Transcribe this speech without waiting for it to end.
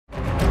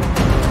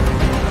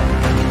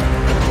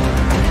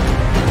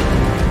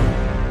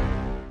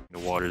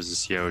waters to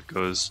see how it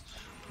goes.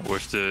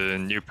 With the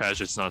new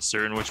patch, it's not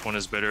certain which one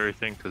is better, I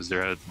think, because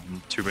there had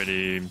too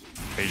many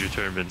major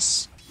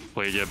tournaments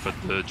played yet, but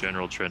the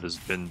general trend has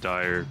been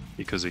dire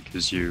because it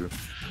gives you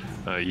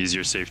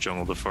easier safe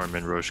jungle to farm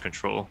and Roche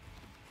control.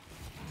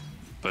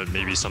 But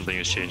maybe something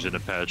has changed in the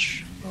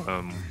patch.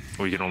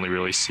 We can only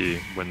really see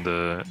when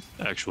the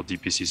actual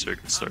DPC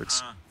circuit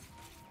starts.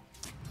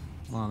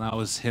 Well, that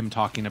was him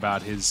talking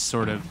about his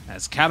sort of,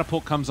 as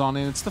Catapult comes on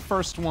in, it's the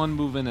first one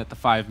moving at the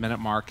 5-minute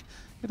mark.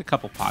 Get a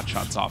couple pot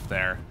shots off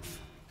there.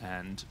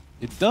 And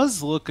it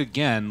does look,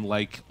 again,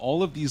 like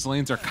all of these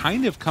lanes are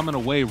kind of coming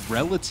away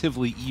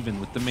relatively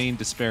even with the main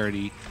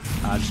disparity.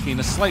 Just being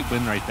a slight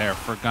win right there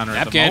for Gunnar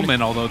at the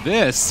moment, although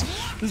this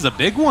is a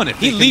big one. If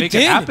he can make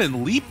it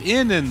happen, leap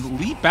in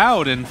and leap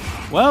out, and,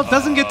 well,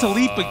 doesn't get to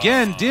leap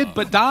again, did,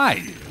 but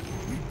died.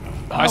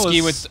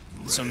 Husky with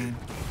some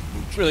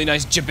really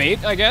nice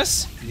debate, I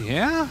guess.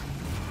 Yeah.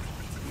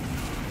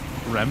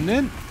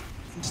 Remnant.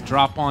 Just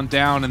drop on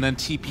down and then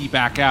TP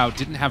back out.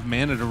 Didn't have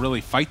mana to really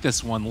fight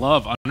this one.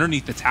 Love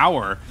underneath the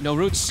tower. No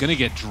roots. Gonna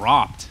get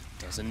dropped.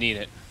 Doesn't need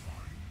it.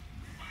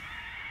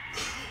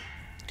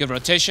 Good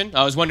rotation.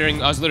 I was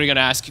wondering, I was literally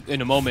gonna ask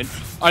in a moment,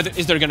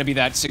 is there gonna be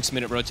that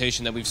 6-minute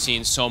rotation that we've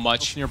seen so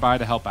much? Nearby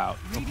to help out.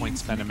 No point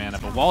spend a mana.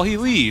 But while he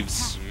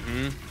leaves,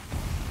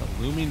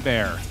 the looming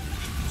bear.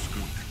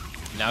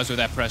 Now's where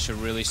that pressure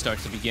really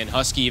starts to begin.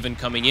 Husky even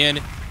coming in.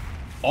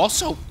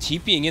 Also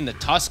TPing in the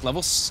Tusk.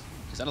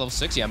 Is that a level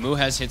 6? Yeah, Moo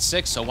has hit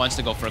 6, so wants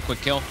to go for a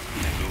quick kill.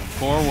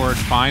 Forward,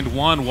 find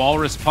one.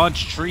 Walrus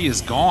punch. Tree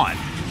is gone.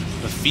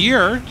 The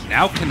Fear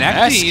now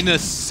connecting. A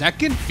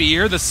second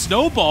Fear. The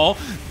Snowball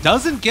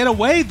doesn't get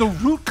away. The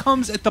root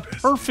comes at the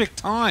perfect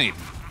time.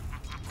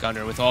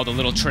 Gunnar with all the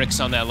little tricks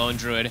on that Lone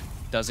Druid.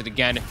 Does it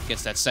again.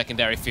 Gets that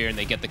secondary Fear, and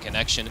they get the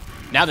connection.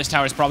 Now this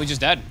tower is probably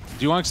just dead.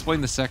 Do you want to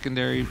explain the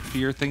secondary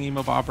Fear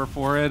thingy-mabobber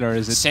for it, or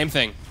is it... Same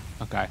thing.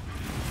 Okay.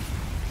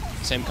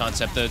 Same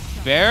concept. The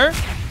bear...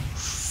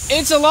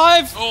 It's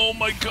alive! Oh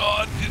my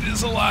god, it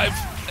is alive.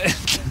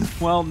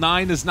 Well,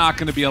 9 is not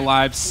going to be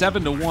alive.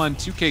 7-1,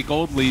 2k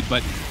gold lead,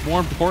 but more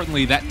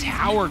importantly, that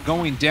tower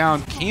going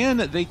down. Can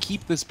they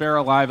keep this bear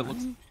alive? It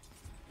looks going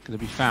to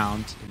be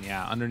found. And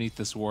yeah, underneath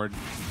this ward.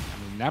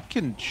 I mean,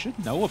 Napkin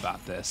should know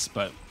about this,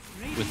 but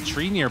with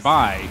Tree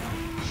nearby,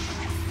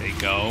 they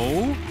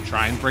go.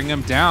 Try and bring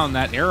him down.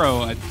 That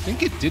arrow, I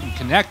think it didn't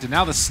connect. And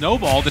now the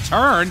Snowball, the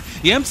turn.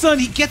 Yemsun,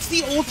 he gets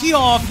the ulti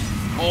off.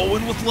 Oh,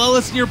 and with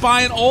Lelis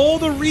nearby and all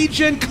the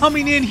regen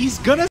coming in, he's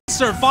gonna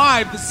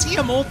survive. The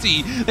CM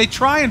ulti, they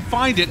try and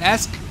find it.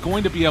 Esk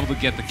going to be able to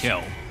get the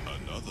kill.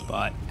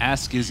 But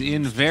Esk is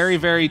in very,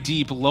 very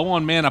deep, low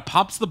on mana,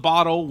 pops the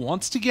bottle,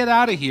 wants to get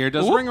out of here,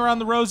 does ring around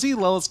the rosy.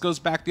 Lelis goes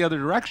back the other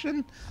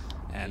direction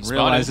and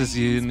realizes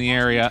he's in the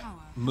area.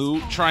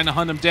 Moo trying to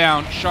hunt him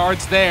down.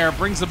 Shard's there,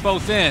 brings them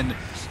both in.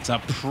 It's a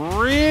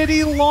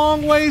pretty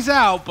long ways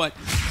out, but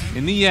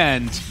in the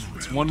end,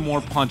 it's one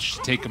more punch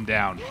to take him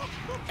down.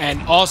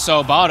 And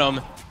also,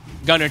 bottom,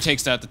 Gunnar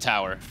takes out the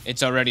tower.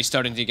 It's already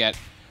starting to get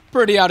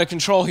pretty out of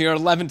control here.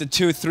 11-2,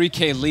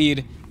 3k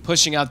lead,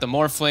 pushing out the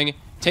Morphling,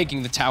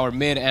 taking the tower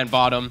mid and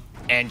bottom,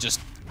 and just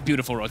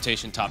beautiful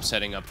rotation top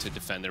setting up to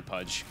defend their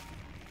Pudge.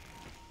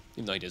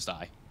 Even though he does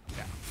die.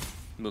 Yeah.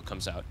 Moo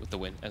comes out with the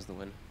win as the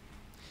win.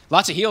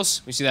 Lots of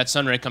heals. We see that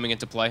Sunray coming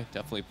into play,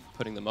 definitely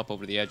putting them up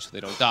over the edge so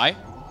they don't die.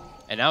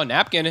 And now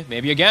Napkin,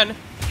 maybe again.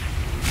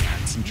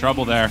 Some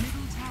trouble there.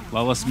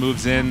 Lelis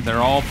moves in,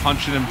 they're all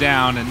punching him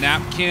down, and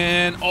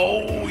Napkin,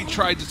 oh, he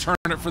tried to turn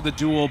it for the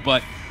duel,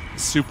 but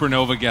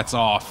Supernova gets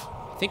off.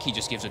 I think he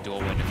just gives a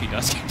duel win if he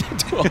does get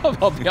the duel,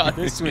 I'll be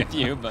honest with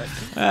you, but...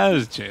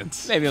 There's a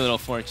chance. Maybe a little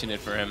fortunate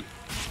for him.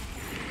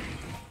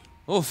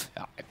 Oof,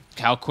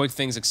 how quick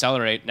things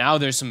accelerate. Now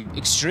there's some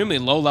extremely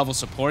low-level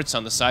supports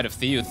on the side of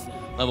Thiuth.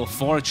 Level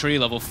 4 Tree,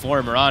 level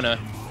 4 Mirana.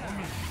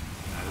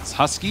 It's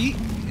Husky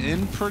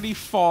in pretty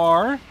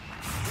far.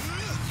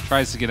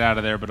 Tries to get out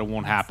of there, but it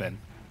won't happen.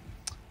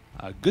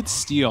 Good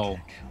steal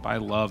by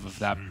Love of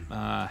that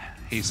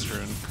haste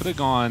rune. Could have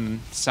gone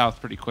south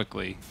pretty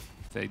quickly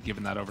if they'd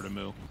given that over to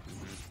Moo.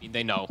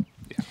 They know.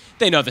 Yeah.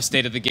 They know the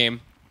state of the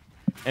game.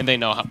 And they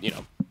know how, you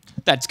know,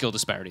 that skill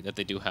disparity that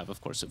they do have,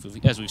 of course,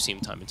 as we've seen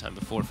time and time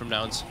before from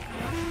Nouns.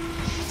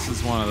 This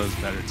is one of those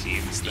better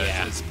teams that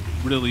has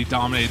really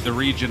dominated the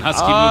region.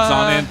 Husky moves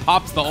on in,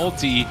 pops the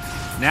ulti.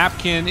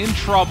 Napkin in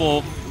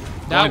trouble.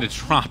 Going to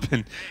drop,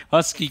 and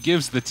Husky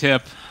gives the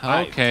tip.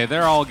 Okay,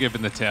 they're all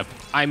giving the tip.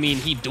 I mean,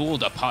 he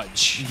dueled a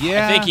Pudge.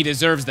 Yeah. I think he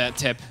deserves that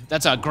tip.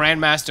 That's a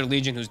Grandmaster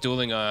Legion who's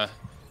dueling a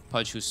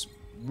Pudge who's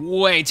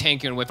way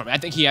tanking away from him. I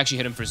think he actually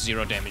hit him for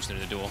 0 damage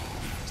during the duel.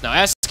 So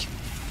now Esk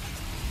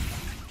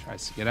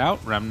tries to get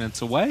out.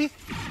 Remnants away.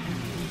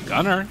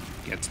 Gunnar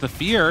gets the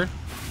Fear.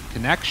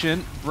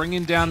 Connection,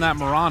 bringing down that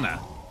Mirana.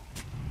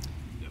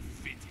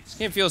 This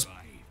game feels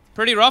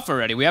pretty rough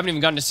already. We haven't even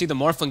gotten to see the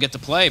Morphling get to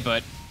play,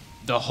 but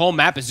the whole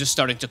map is just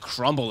starting to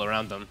crumble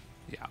around them.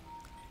 Yeah.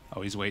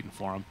 Oh, he's waiting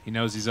for him. He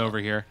knows he's over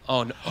here.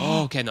 Oh, no.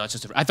 Oh, okay, no, it's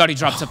just I thought he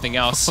dropped something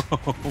else.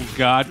 Oh,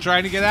 God.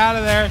 Trying to get out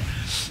of there.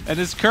 And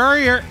his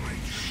courier,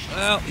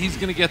 well, he's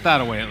going to get that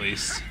away at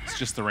least. It's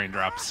just the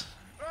raindrops.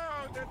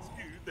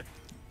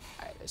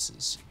 This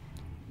is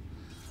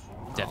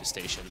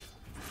devastation.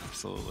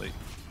 Absolutely.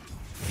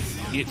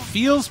 It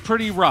feels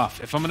pretty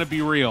rough, if I'm going to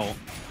be real.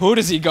 Who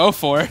does he go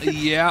for?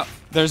 Yeah.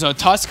 There's a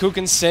Tusk who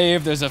can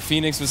save. There's a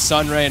Phoenix with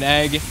Sunray and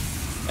Egg.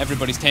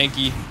 Everybody's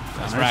tanky.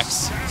 There's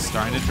Rex.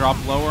 Starting to drop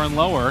lower and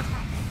lower.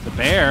 The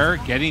bear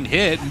getting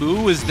hit.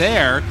 Moo is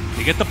there.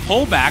 They get the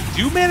pullback.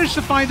 Do manage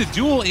to find a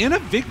duel and a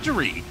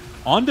victory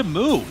onto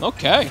Moo.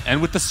 Okay.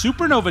 And with the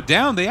Supernova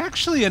down, they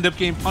actually end up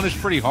getting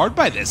punished pretty hard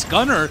by this.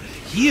 Gunner,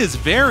 he is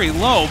very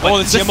low, but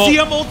the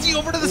CM ulti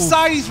over to the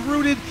side. He's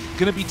rooted.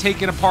 Gonna be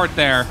taken apart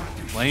there.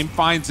 Flame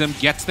finds him,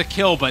 gets the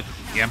kill, but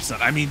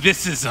Yamsun, I mean,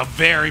 this is a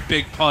very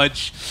big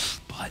punch.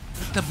 But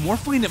with the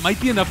Morphling, it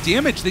might be enough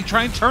damage. They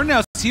try and turn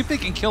now, see if they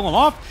can kill him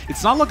off.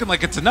 It's not looking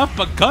like it's enough,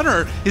 but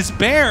Gunner, his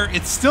bear,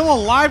 it's still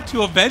alive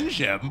to avenge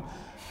him.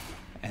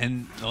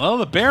 And, well,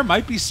 the bear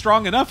might be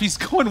strong enough. He's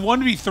going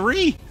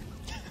 1v3.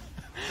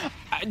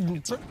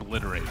 It's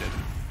obliterated.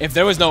 If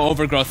there was no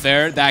overgrowth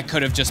there, that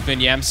could have just been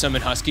Yamsum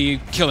and Husky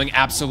killing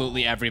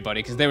absolutely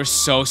everybody because they were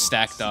so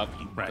stacked up.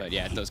 Right. But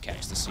yeah, it does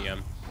catch the CM.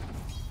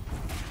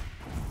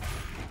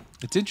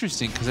 It's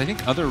interesting because I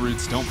think other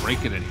routes don't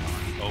break it anymore.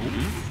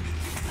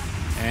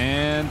 Oh.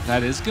 And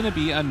that is going to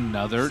be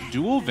another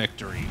duel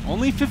victory.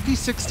 Only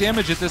 56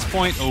 damage at this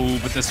point. Oh,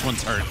 but this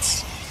one's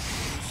hurts.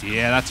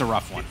 Yeah, that's a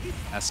rough one.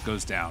 S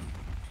goes down.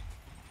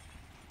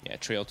 Yeah,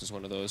 Trailed is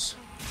one of those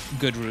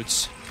good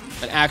routes.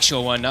 An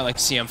actual one, not like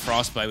CM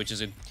Frostbite, which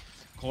is a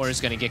core is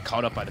going to get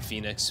caught up by the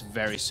Phoenix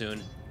very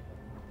soon.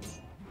 Yeah,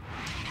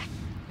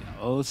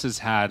 Olis has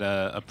had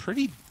a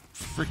pretty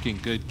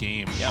freaking good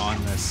game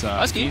on this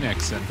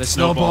Phoenix, and the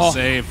snowball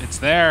save. It's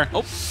there.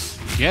 Oh,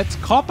 Gets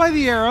caught by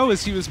the arrow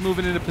as he was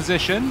moving into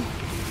position.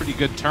 Pretty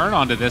good turn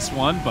onto this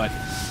one, but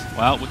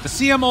well, with the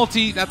CM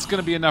ulti, that's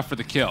going to be enough for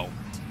the kill.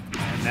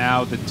 And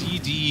now the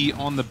DD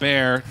on the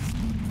bear.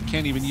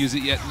 Can't even use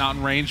it yet, not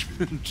in range.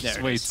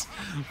 Just waits.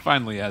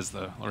 Finally has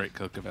the right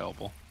cook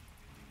available.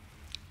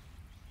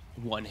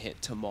 One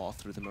hit to maul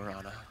through the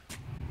Mirana.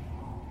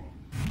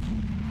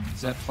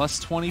 Is that plus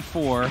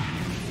 24?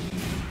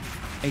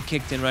 It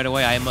kicked in right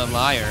away. I am a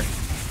liar.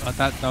 I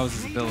thought that was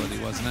his ability,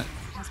 wasn't it?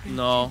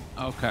 No.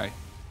 Okay.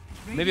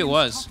 Maybe it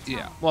was.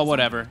 Yeah. Well,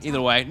 whatever.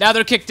 Either way. Now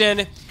they're kicked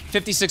in.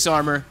 56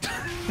 armor.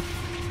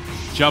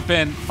 Jump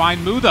in.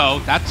 Find Moo, though.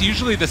 That's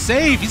usually the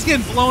save. He's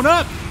getting blown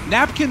up.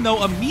 Napkin,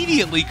 though,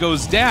 immediately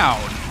goes down.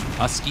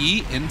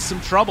 Husky in some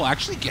trouble.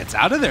 Actually gets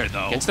out of there,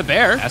 though. Gets the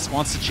bear. S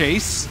wants to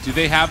chase. Do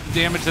they have the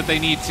damage that they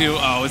need to?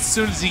 Oh, as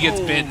soon as he gets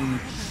bitten,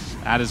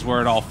 that is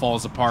where it all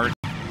falls apart.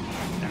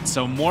 And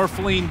so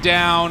Morphling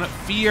down.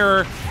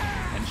 Fear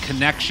and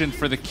connection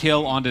for the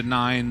kill onto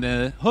 9.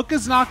 The hook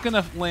is not going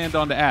to land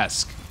onto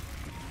Esk,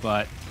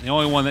 but the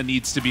only one that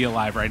needs to be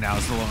alive right now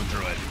is the Lone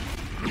Druid.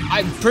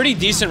 Pretty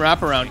decent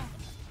wraparound.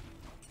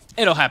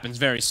 It'll happen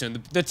very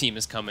soon. The team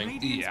is coming.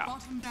 Yeah,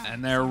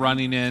 and they're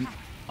running in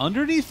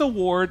underneath the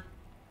ward.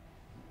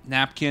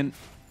 Napkin,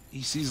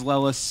 he sees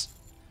Lelis.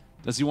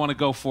 Does he want to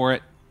go for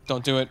it?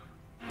 Don't do it.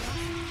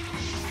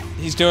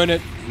 He's doing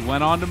it. He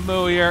went on to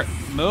Moo here.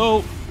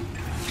 Moo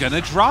gonna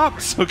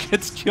drop, so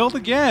gets killed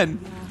again.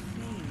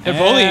 They're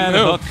bullying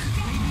Moo. Hook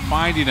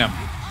finding him.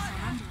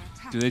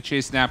 Do they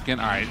chase Napkin?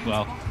 All right,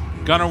 well,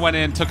 Gunner went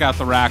in, took out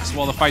the racks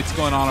while the fight's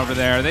going on over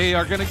there. They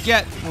are going to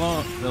get,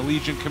 well, the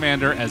Legion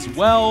Commander as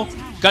well.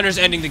 Gunner's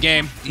ending the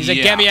game. He's like,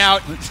 get me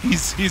out.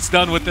 He's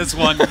done with this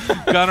one.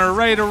 Gunner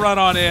ready to run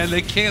on in.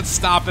 They can't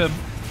stop him.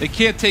 They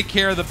can't take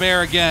care of the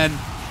bear again.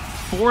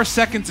 4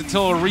 seconds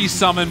until a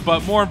resummon,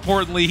 but more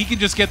importantly, he can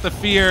just get the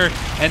fear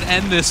and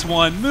end this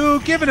one. Moo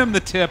giving him the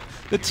tip.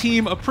 The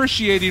team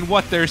appreciating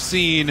what they're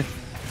seeing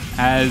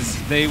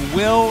as they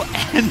will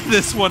end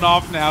this one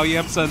off now.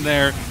 Yemsun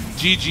there.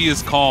 GG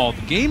is called.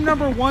 Game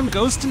number 1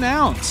 goes to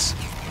Nouns.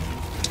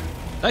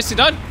 Nicely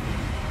done.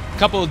 A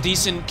couple of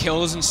decent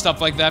kills and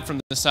stuff like that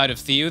from the side of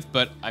Thiuth,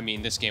 but I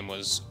mean, this game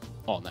was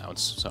all Nouns,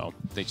 so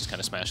they just kind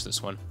of smashed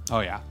this one.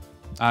 Oh yeah,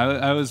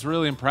 I was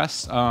really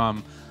impressed.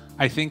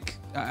 I think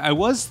I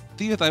was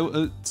Thiuth.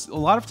 A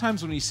lot of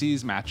times when you see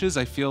these matches,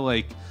 I feel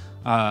like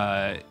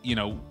you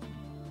know,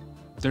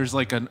 there's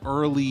like an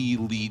early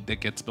lead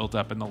that gets built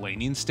up in the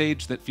laning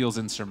stage that feels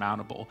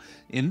insurmountable.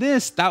 In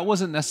this, that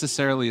wasn't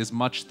necessarily as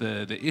much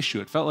the issue.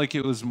 It felt like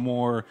it was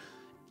more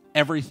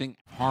everything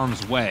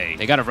harm's way.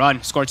 They got to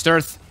run. Scorched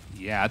Earth.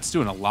 Yeah, it's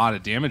doing a lot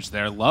of damage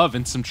there. Love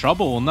in some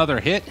trouble. Another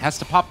hit. Has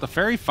to pop the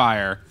Fairy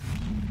Fire.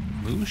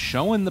 Moo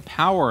showing the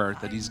power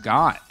that he's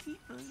got.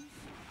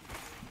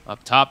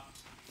 Up top.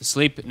 The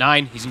sleep.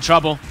 9. He's in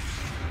trouble.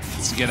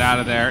 To get out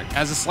of there.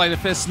 Has a sleight of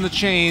fist in the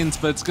chains,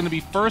 but it's going to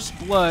be first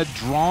blood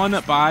drawn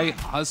by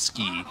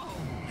Husky.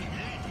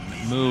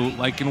 Moo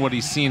liking what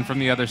he's seen from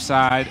the other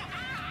side.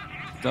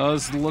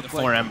 Does look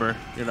like... 4 Ember.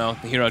 You know,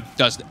 the hero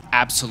does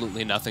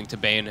absolutely nothing to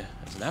Bane.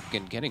 As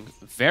Napkin getting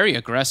very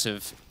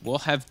aggressive. We'll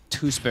have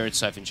 2 Spirit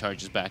Siphon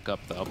charges back up,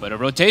 though. But a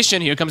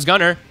rotation. Here comes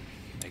Gunner.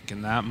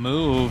 Making that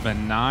move,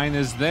 and 9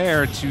 is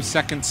there.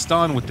 2-second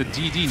stun with the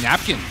DD.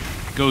 Napkin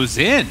goes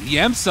in.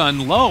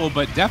 Yemsun low,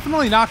 but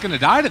definitely not going to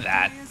die to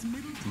that.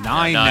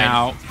 Nine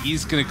now.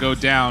 He's going to go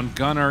down.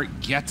 Gunnar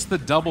gets the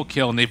double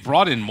kill, and they've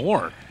brought in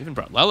more. Even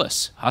brought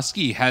Lelis.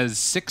 Husky has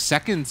 6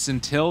 seconds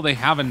until they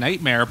have a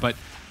nightmare, but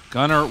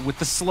Gunnar with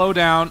the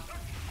slowdown,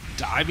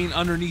 diving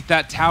underneath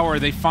that tower.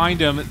 They find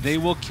him. They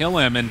will kill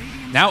him. And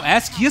now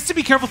Esk, he has to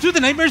be careful too.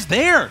 The nightmare's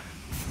there.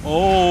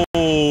 Oh,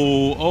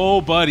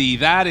 buddy.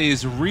 That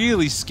is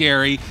really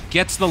scary.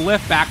 Gets the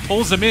lift back,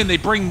 pulls him in. They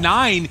bring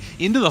 9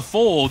 into the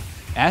fold.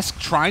 Esk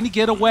trying to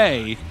get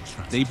away.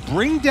 They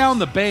bring down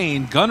the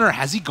Bane. Gunnar,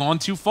 has he gone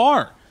too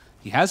far?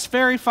 He has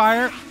Fairy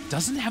Fire.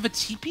 Doesn't have a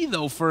TP,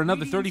 though, for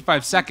another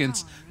 35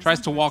 seconds.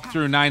 Tries to walk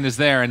through. 9 is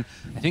there, and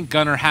I think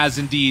Gunnar has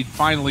indeed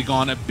finally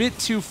gone a bit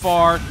too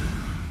far.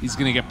 He's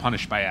going to get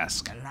punished by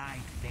Esk.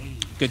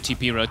 Good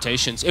TP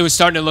rotations. It was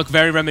starting to look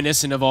very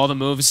reminiscent of all the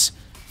moves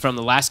from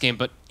the last game,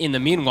 but in the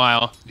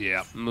meanwhile,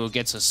 Moo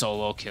gets a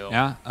solo kill.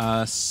 Yeah,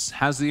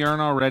 has the urn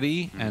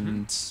already,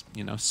 and,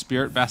 you know,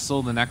 Spirit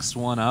Vessel, the next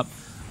one up.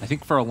 I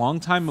think for a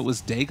long time it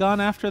was Dagon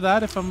after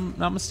that, if I'm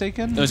not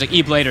mistaken. It was like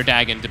E-Blade or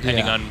Dagon,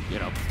 depending on, you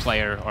know,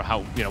 player or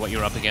how, you know, what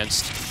you're up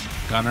against.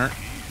 Gunnar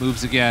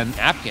moves again.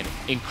 Napkin,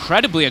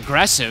 incredibly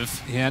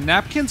aggressive. Yeah,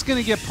 Napkin's going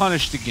to get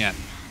punished again.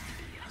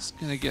 He's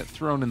going to get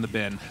thrown in the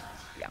bin.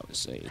 That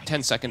was a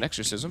 10-second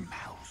exorcism.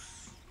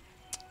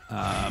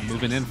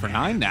 Moving in for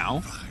 9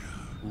 now.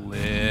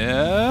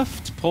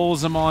 Lift.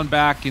 Pulls him on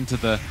back into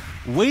the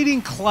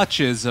waiting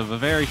clutches of a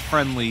very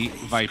friendly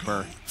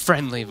Viper.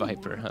 Friendly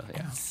Viper, huh?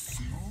 Yeah.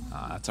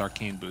 That's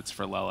Arcane Boots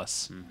for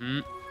Lelis.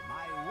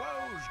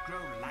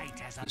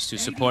 These two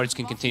supports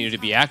can continue to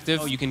be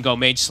active. You can go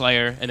Mage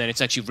Slayer, and then it's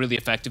actually really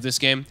effective this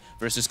game.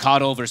 Versus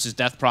Coddle, versus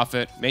Death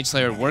Prophet. Mage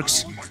Slayer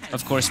works,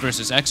 of course,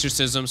 versus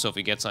Exorcism, so if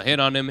he gets a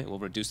hit on him, it will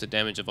reduce the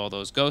damage of all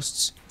those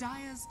ghosts.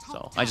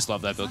 So I just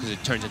love that build because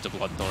it turns into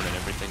Bloodthorn and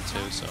everything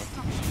too. So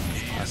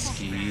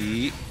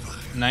Husky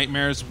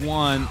Nightmares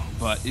 1,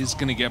 but is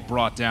going to get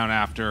brought down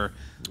after.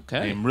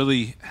 Okay.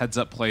 Really heads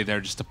up play there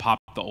just to pop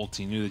the ult.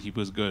 He knew that he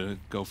was going to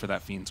go for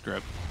that Fiend's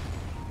Grip.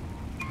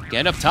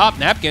 Again up top,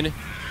 Napkin.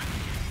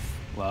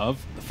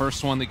 Love, the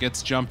first one that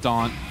gets jumped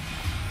on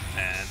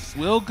and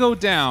will go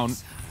down.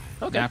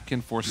 Okay.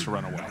 Napkin forced to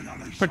run away.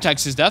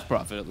 Protects his Death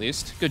Prophet at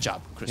least. Good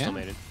job, Crystal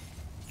Maiden.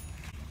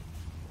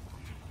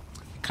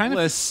 Kind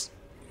of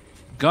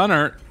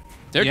Gunnar.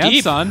 They're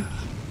deep. Son.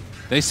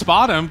 They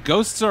spot him.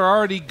 Ghosts are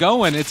already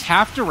going. It's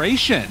half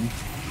duration.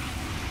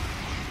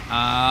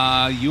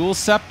 Yule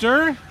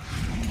Scepter.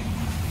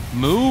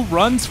 Moo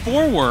runs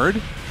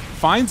forward.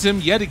 Finds him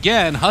yet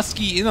again.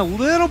 Husky in a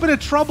little bit of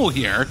trouble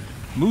here.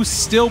 Moo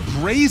still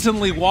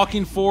brazenly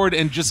walking forward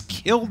and just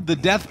killed the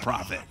Death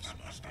Prophet.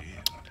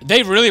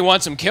 They really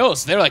want some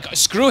kills. They're like,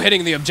 screw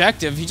hitting the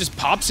objective. He just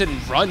pops it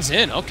and runs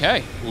in.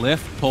 Okay.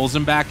 Lift pulls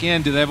him back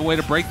in. Do they have a way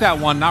to break that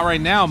one? Not right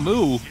now.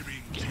 Moo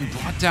getting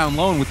brought down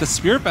low. With the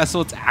Spirit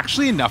Vessel, it's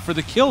actually enough for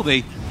the kill.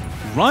 They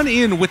run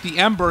in with the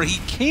Ember. He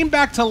came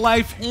back to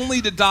life only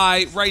to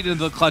die right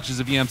into the clutches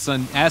of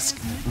Yamsun. Esk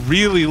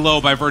really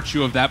low by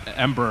virtue of that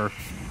Ember,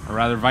 or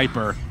rather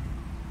Viper.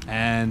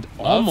 And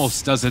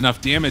almost does enough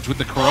damage with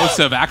the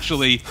Corrosive.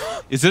 Actually,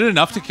 is it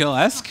enough to kill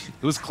Esk?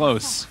 It was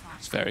close.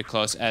 It's very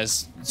close,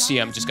 as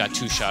CM just got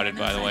two-shotted,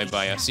 by the way,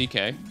 by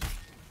CK.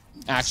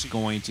 Actually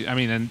going to, I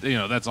mean, and you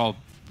know, that's all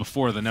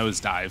before the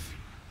nosedive,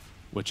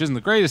 which isn't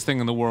the greatest thing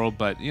in the world,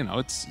 but you know,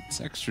 it's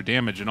extra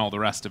damage and all the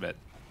rest of it.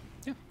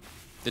 Yeah.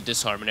 The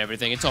disarm and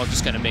everything, it's all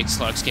just going to make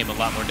Slark's game a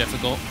lot more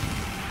difficult.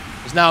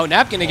 There's now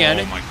Napkin again.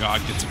 Oh my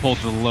god, gets pulled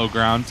to the low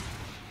ground.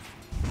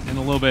 In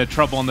a little bit of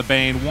trouble on the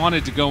Bane.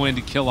 Wanted to go in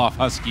to kill off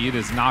Husky. It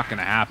is not going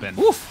to happen.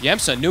 Oof,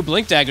 Yemsa, new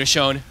Blink Dagger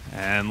shown.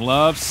 And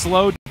Love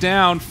slowed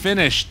down,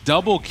 finish,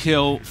 double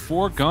kill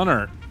for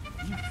Gunnar.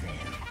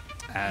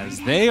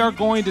 As they are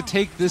going to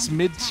take this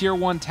mid-tier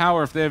 1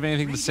 tower if they have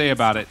anything to say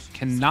about it.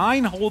 Can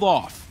 9 hold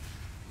off?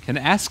 Can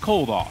Esk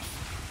hold off?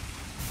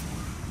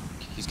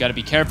 He's got to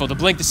be careful. The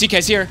Blink, the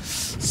CK's here.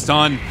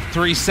 Stun,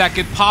 3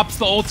 second, pops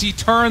the ulti,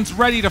 turns,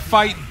 ready to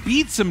fight,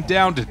 beats him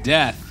down to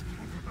death.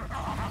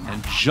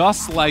 And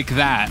just like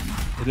that,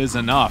 it is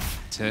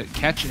enough to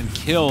catch and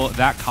kill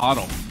that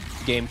Coddle.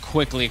 Game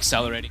quickly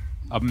accelerating.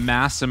 A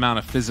mass amount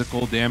of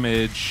physical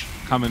damage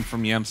coming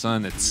from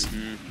Yamsun. It's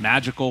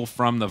magical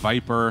from the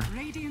Viper.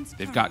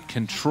 They've got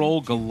control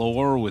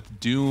galore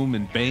with Doom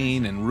and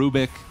Bane and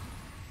Rubik.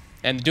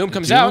 And the Doom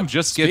comes Doom out.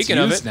 Just gets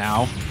used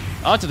now.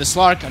 Onto the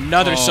Slark,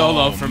 another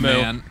solo for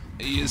Moo. Man.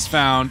 He is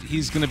found.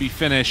 He's going to be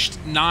finished.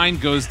 9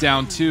 goes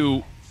down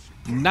to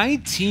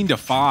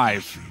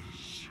 19-5.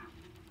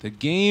 The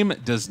game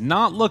does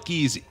not look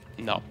easy.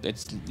 No,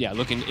 it's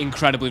looking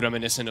incredibly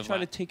reminiscent of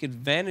trying to take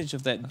advantage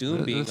of that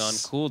Doom being on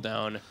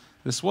cooldown.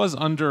 This was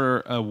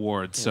under a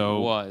ward, so it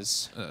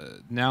was.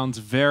 Noun's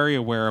very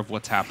aware of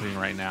what's happening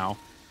right now.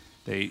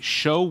 They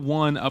show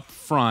one up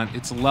front.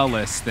 It's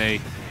Lelis.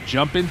 They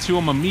jump into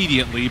him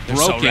immediately.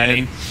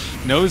 Broken.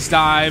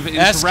 Nosedive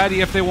is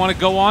ready if they want to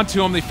go on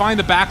to him. They find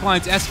the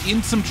backlines. Esk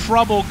in some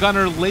trouble.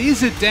 Gunnar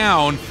lays it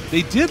down.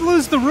 They did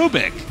lose the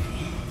Rubik.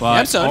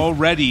 But Yemsun.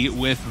 Already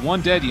with one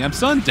dead,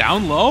 Yemsun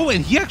down low,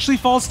 and he actually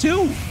falls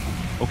too.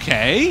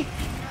 Okay.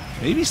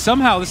 maybe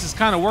somehow this is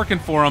kind of working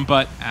for him,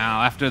 but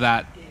after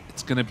that,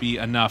 it's going to be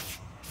enough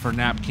for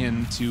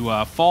Napkin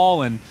to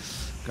fall, and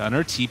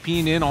Gunnar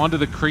TPing in onto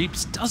the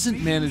creeps.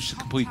 Doesn't manage to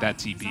complete that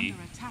TP,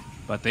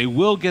 but they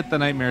will get the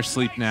Nightmare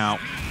Sleep now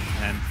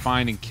and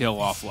find and kill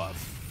off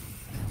Love.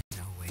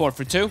 4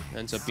 for 2.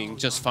 Ends up being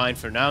just fine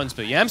for Nouns,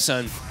 but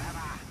Yamsun,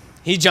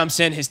 he jumps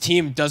in. His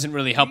team doesn't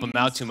really help him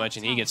out too much,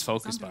 and he gets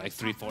focused by like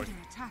 3-4.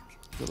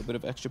 A little bit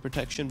of extra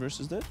protection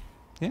versus that.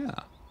 Yeah.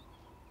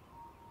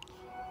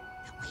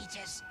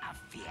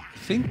 I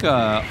think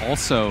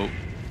also,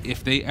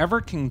 if they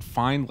ever can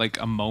find like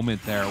a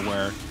moment there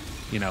where,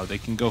 you know, they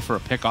can go for a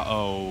pick.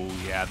 Oh,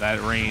 yeah,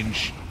 that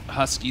range.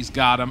 Husky's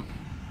got him.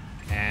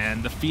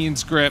 And the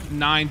Fiend's Grip.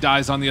 9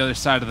 dies on the other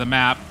side of the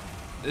map.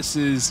 This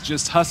is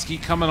just Husky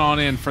coming on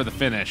in for the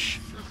finish.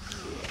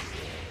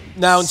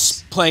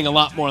 Nouns playing a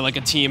lot more like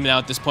a team now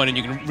at this point, and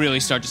you can really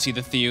start to see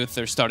the Thiuth.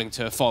 They're starting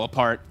to fall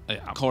apart.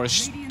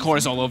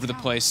 Cores all over the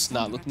place,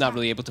 not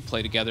really able to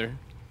play together.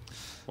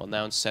 While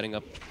Nouns setting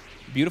up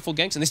beautiful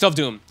ganks, and they still have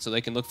Doom, so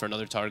they can look for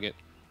another target.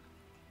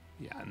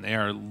 Yeah, and they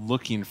are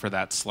looking for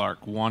that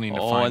Slark, wanting to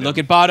find Oh, and him. look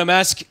at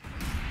Bottom-esque.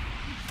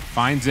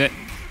 Finds it.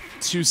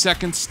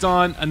 2-second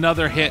stun.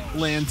 Another hit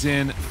lands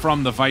in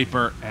from the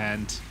Viper,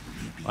 and,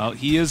 well,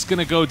 he is going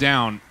to go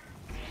down.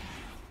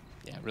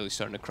 Yeah, really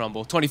starting to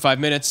crumble. 25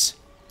 minutes.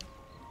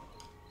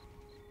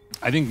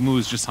 I think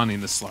Moo's just hunting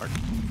the Slark.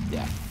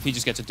 Yeah, if he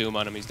just gets a Doom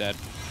on him, he's dead.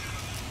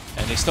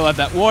 And they still have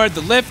that ward.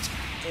 The lift,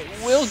 it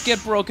will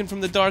get broken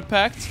from the Dark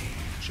Pact.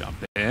 Jump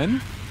in.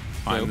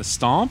 Find the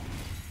Stomp.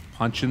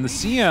 Punch in the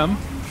CM.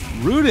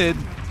 Rooted.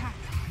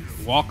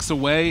 Walks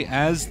away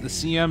as the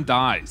CM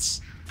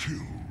dies.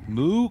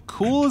 Moo,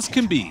 cool as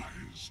can be.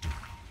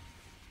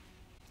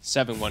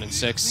 7-1 and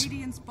 6.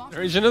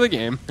 Version of the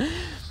game.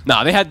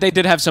 No, they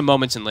did have some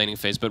moments in laning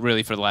phase, but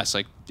really for the last,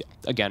 like,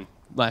 again,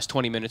 last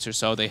 20 minutes or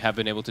so, they have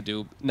been able to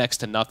do next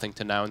to nothing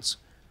to Nouns.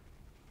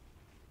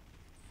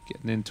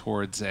 Getting in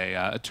towards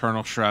a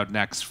Eternal Shroud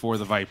next for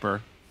the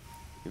Viper.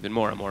 Even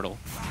more immortal.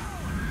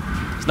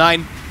 It's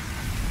 9.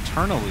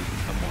 Eternally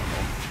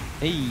immortal.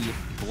 Hey,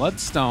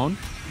 Bloodstone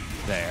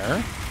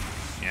there.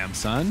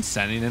 Yamsun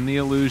sending in the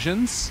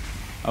illusions.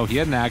 Oh, he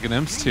had an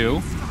Aghanims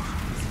too.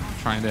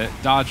 Trying to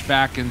dodge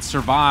back and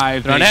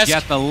survive. They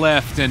get the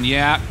lift, and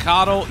yeah,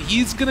 Coddle,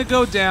 he's gonna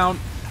go down.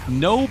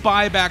 No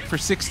buyback for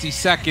 60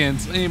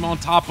 seconds. Aim on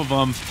top of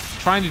him,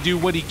 trying to do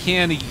what he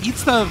can. He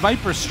eats the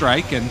Viper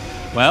Strike, and,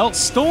 well,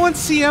 stolen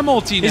CM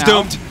ulti now. He's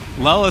doomed.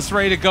 Lelis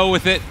ready to go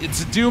with it.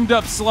 It's a doomed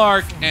up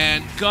Slark,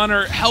 and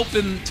Gunnar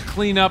helping to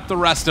clean up the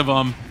rest of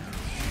them.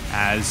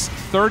 As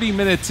 30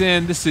 minutes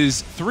in, this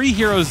is 3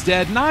 heroes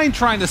dead, 9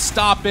 trying to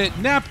stop it.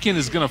 Napkin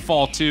is going to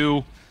fall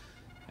too.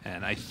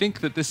 And I think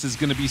that this is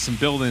going to be some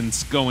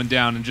buildings going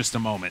down in just a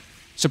moment.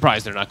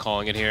 Surprised they're not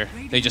calling it here.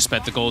 They just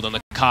spent the gold on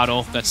the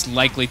Coddle. That's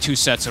likely 2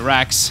 sets of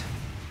racks.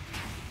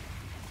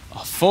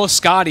 A full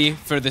Scotty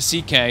for the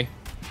CK.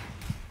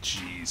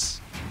 Jeez.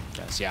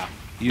 Yes, yeah.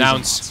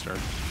 Nouns.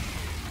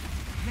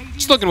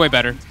 It's looking way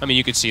better. I mean,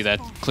 you could see that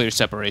clear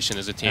separation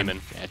as a team,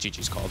 and yeah,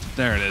 GG's called.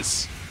 There it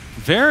is.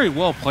 Very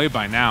well played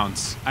by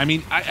Nouns. I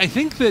mean, I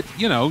think that,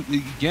 you know,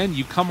 again,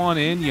 you come on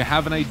in, you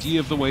have an idea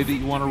of the way that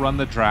you want to run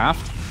the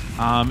draft,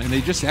 and they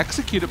just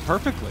execute it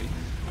perfectly.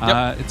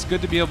 Yep. It's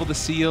good to be able to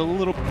see a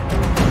little...